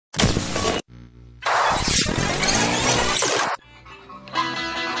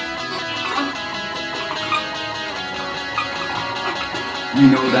You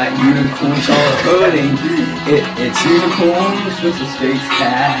know that unicorns are hurting. It's unicorns versus space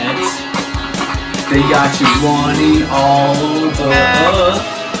cats. They got you wanting all over Earth.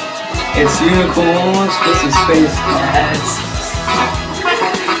 It's unicorns versus space cats.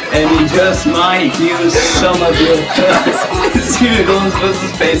 And you just might use some of your thoughts. It's unicorns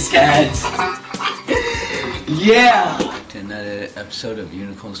versus space cats. Yeah! To another episode of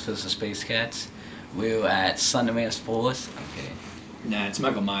Unicorns vs. Space Cats. We're at Slenderman's Forest. Okay. Nah, it's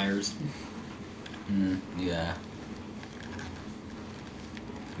Michael Myers. Yeah.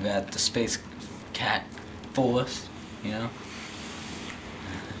 We're at the Space Cat Forest, you know?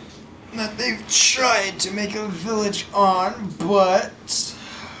 That they've tried to make a village on, but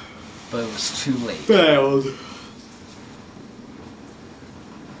it was too late. failed.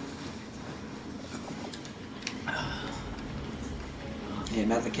 Hey,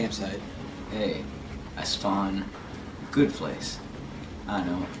 I'm at the campsite. Hey, I spawned. Good place. I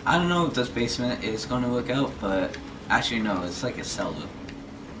don't know if this basement is gonna work out, but actually no, it's like a cellar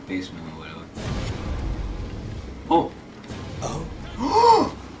basement or whatever. Oh!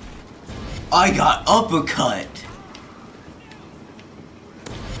 Oh. I got uppercut!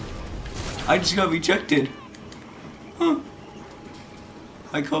 I just got rejected. Huh.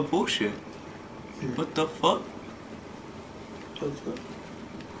 I call bullshit. What the fuck?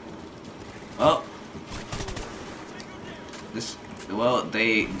 Well,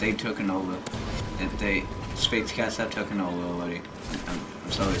 they taken over. Space Cats have taken over already.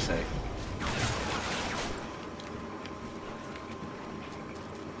 I'm sorry to say.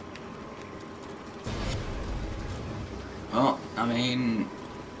 Well, I mean,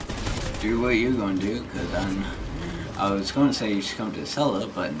 do what you're gonna do, cause I was gonna say you should come to the cellar,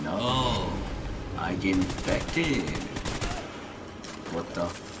 but no, I get infected. What the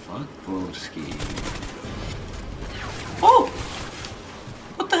fuck, broski? Oh!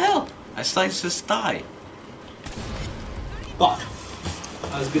 What the hell? I sliced his thigh. Fuck.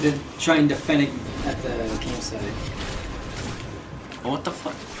 I was good at trying to defend it at the campsite. What the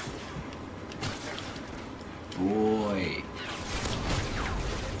fuck? Boy.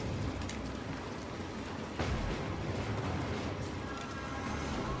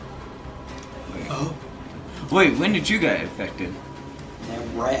 Oh. Wait, when did you get infected?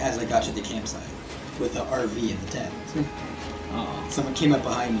 And right as I got to the campsite, with the RV in the tent. Oh. Someone came up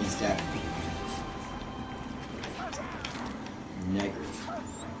behind me and stabbed me. Negative.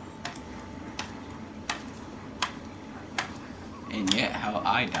 And yet, how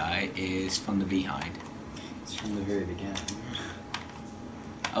I die is from the behind. It's from the very beginning.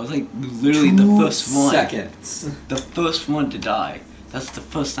 I was like literally the first one. Seconds. The first one to die. That's the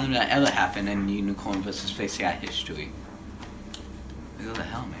first time that ever happened in Unicorn vs. Space Cat history. What the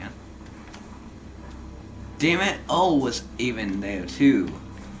hell, man? Damn it! O was even there too.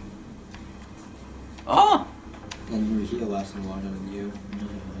 Oh! And your heal lasted longer than you.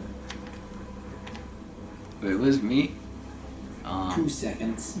 Wait, it was me? 2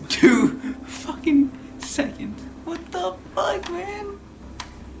 seconds. 2 fucking seconds. What the fuck, man?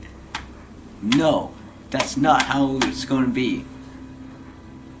 No, that's not how it's gonna be.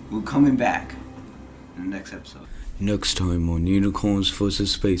 We're coming back in the next episode. Next time on Unicorns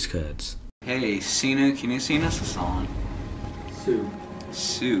vs. Space Cats. Hey, Cena, can you sing us a song? Sue.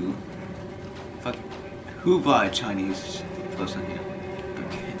 Sue? Fuck. Who bought a Chinese person here?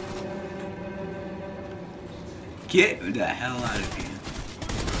 Okay. Get the hell out of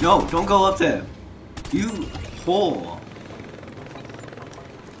here. No, don't go up there. You whore.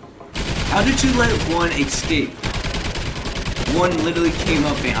 How did you let one escape? One literally came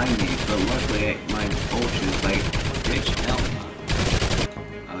up behind me, but luckily my bullshit is like, bitch, hell.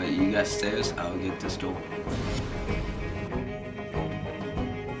 Alright, you got stairs, I'll get this door.